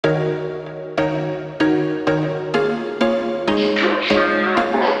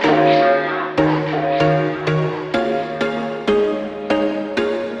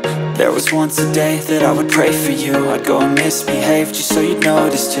once a day that I would pray for you. I'd go and misbehave just so you'd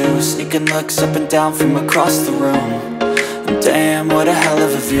notice too. Sneaking looks up and down from across the room. And damn, what a hell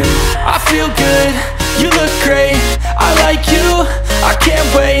of a view. I feel good, you look great, I like you, I can't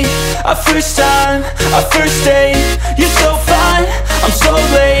wait. A first time, a first date, you're so fine, I'm so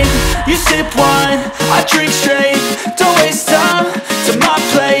late. You sip wine, I drink straight, don't waste time to my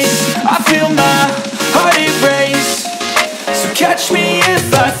place. I feel my heart erase, so catch me if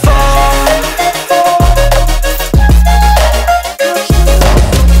I fall.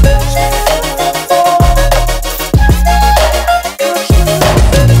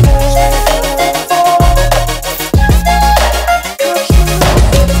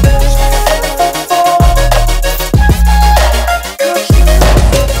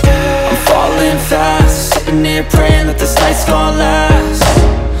 Praying that this night's gonna last.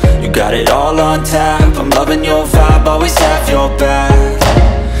 You got it all on tap, I'm loving your vibe, always have your back.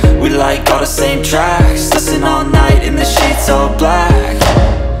 We like all the same tracks, listen all night in the sheets all black.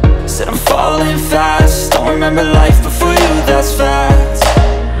 Said I'm falling fast, don't remember life before you, that's fact.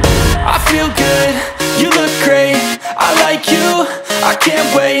 I feel good, you look great, I like you, I can't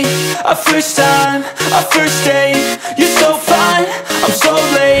wait. A first time, a first date, you're so fine, I'm so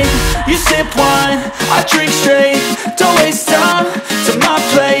late. You sip wine, I drink straight, don't waste time to my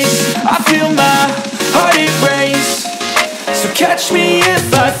place. I feel my heart erase, so catch me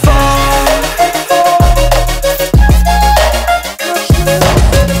if I fall.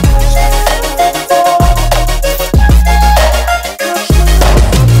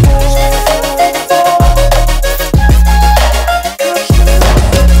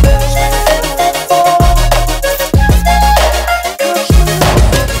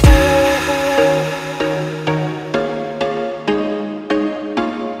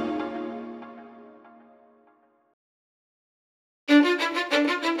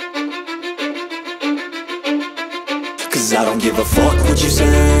 Cause I don't give a fuck what you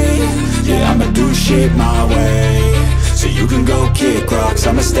say. Yeah, I'ma do shit my way. So you can go kick rocks,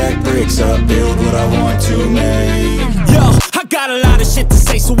 I'ma stack bricks up, build what I want to make. Yo, I got a lot of shit to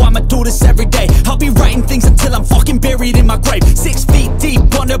say, so I'ma do this every day. I'll be writing things until I'm fucking buried in my grave. 6 feet deep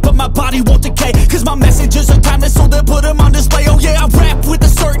under, but my body won't decay. Cause my messages are timeless, so they'll put them on display. Oh yeah, I rap with a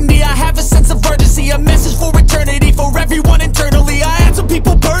certainty, I have a sense of urgency. A message for eternity, for everyone internally. I had some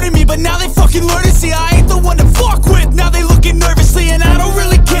people burning me, but now they fucking learn to see I ain't the one to fuck with, now they looking nervously. And I don't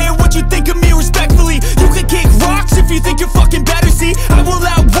really care what you think of me respectfully. You can kick rocks if you think you're fucking better, see. I will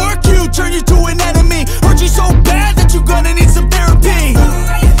outwork you, turn you to an enemy. Hurt you so bad that you're gonna need some therapy.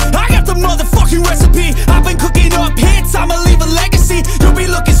 I got the motherfucking recipe, I've been cooking up hits, I'ma leave a legacy. You'll be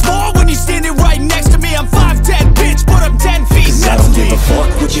looking small when you're standing right next to me. I'm 5'10", bitch, but I'm 10 feet next to me. I don't give a fuck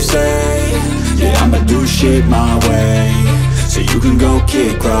what you say. Yeah, I'ma do shit my way. So you can go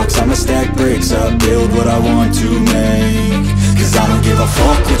kick rocks, I'ma stack bricks up, build what I want to make. Cause I don't give a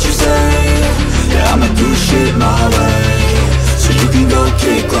fuck what you say. Yeah, I'ma do shit my way. So you can go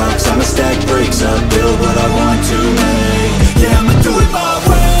kick rocks, I'ma stack bricks up, build what I want to make. Yeah, I'ma do it my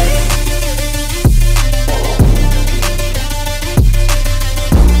way.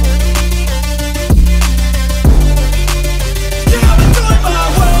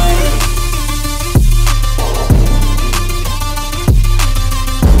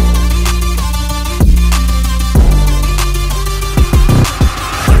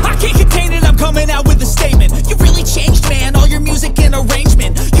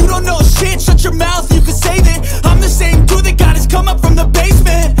 Shut your mouth, you can save it. I'm the same dude that got his come up from the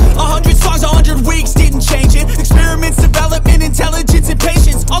basement. 100 songs, 100 weeks, didn't change it. Experiments, development, intelligence, and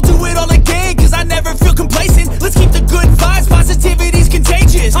patience. I'll do it all again, cause I never feel complacent. Let's keep the good vibes, positivity's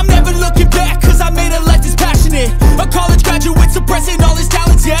contagious. I'm never looking back, cause I made a life that's passionate. A college graduate suppressing all his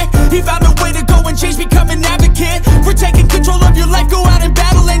talents, yeah. He found a way to go and change, become an advocate. For taking control of your life, go out and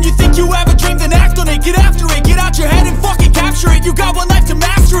battle. And you think you have a dream, then act on it. Get after it, get out your head and fucking capture it. You got one life to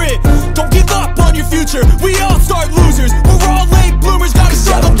master it. Don't give up on your future, we all start losers. We're all late bloomers, gotta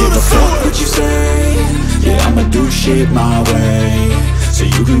struggle through the sewer. I don't give a fuck what you say. Yeah, I'ma do shit my way. So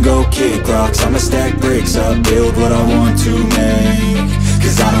you can go kick rocks, I'ma stack bricks up, build what I want to make.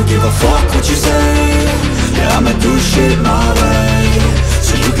 Cause I don't give a fuck what you say. Yeah, I'ma do shit my way.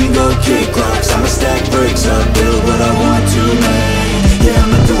 So you can go kick rocks, I'ma stack bricks up, build what I want to make. Yeah,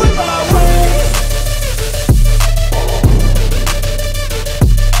 I'ma do it my way.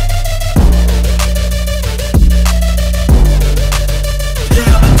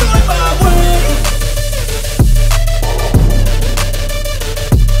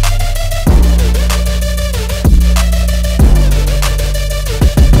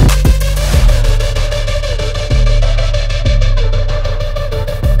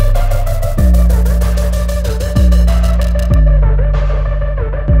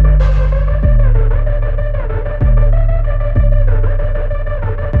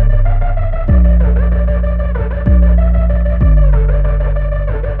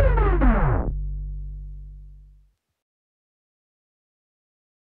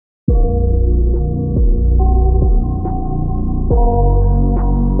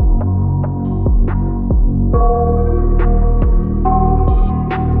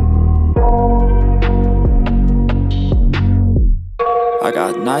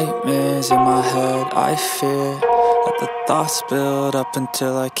 nightmares in my head, I fear that the thoughts build up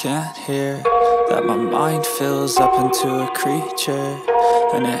until I can't hear, that my mind fills up into a creature,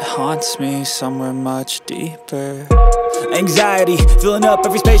 and it haunts me somewhere much deeper. Anxiety, filling up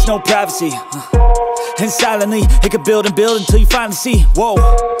every space, no privacy. And silently, it could build and build until you finally see, whoa,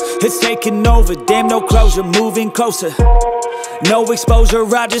 it's taking over, damn no closure, moving closer. No exposure,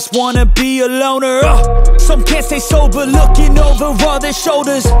 I just wanna be a loner. Some can't stay sober, looking over all their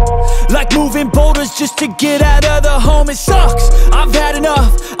shoulders, like moving boulders just to get out of the home. It sucks, I've had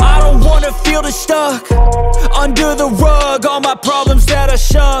enough, I don't wanna feel the stuck under the rug, all my problems that I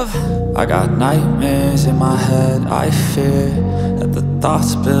shove. I got nightmares in my head, I fear that the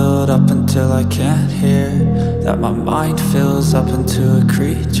thoughts build up until I can't hear, that my mind fills up into a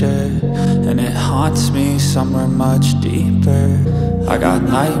creature, and it haunts me somewhere much deeper. I got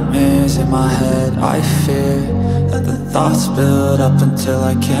nightmares in my head, I fear that the thoughts build up until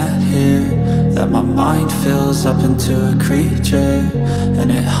I can't hear, that my mind fills up into a creature, and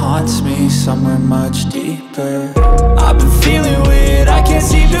it haunts me somewhere much deeper. I've been feeling weird, I can't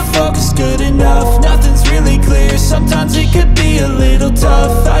seem to focus good enough, nothing's really clear, sometimes it could be a little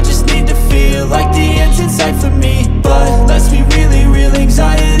tough. I just need to feel like the end's in sight for me, but let's be really real,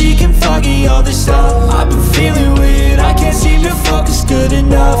 anxiety can foggy all this stuff. I've been feeling weird, I can't seem to focus good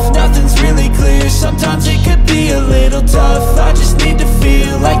enough, nothing's really clear, sometimes it could be a little tough. I just need to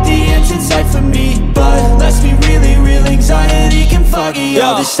feel like the end's in sight for me, but let's be really real, anxiety can foggy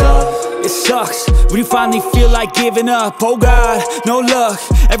all this stuff. It sucks when you finally feel like giving up. Oh God, no luck,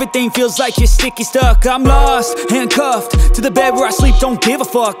 everything feels like you're sticky stuck. I'm lost, handcuffed to the bed where I sleep, don't give a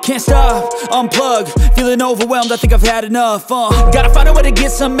fuck. Can't stop, unplug, feeling overwhelmed, I think I've had enough. Gotta find a way to get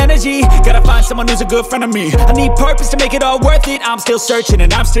some energy, gotta find someone who's a good friend of me. I need purpose to make it all worth it, I'm still searching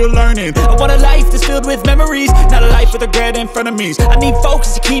and I'm still learning. I want a life that's filled with memories, not a life with regret in front of me. I need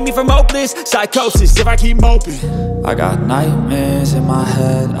focus to keep me from hopeless psychosis if I keep moping. I got nightmares in my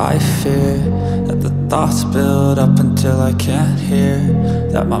head, I fear that the thoughts build up until I can't hear,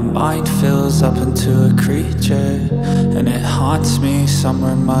 that my mind fills up into a creature, and it haunts me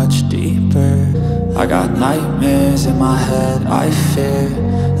somewhere much deeper. I got nightmares in my head, I fear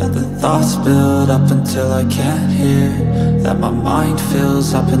that the thoughts build up until I can't hear, that my mind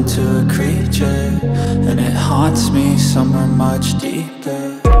fills up into a creature, and it haunts me somewhere much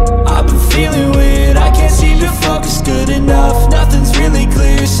deeper. I've been feeling weird, I can't seem to focus good enough, nothing's really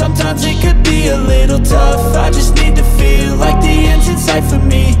clear, sometimes it could be a little tough. I just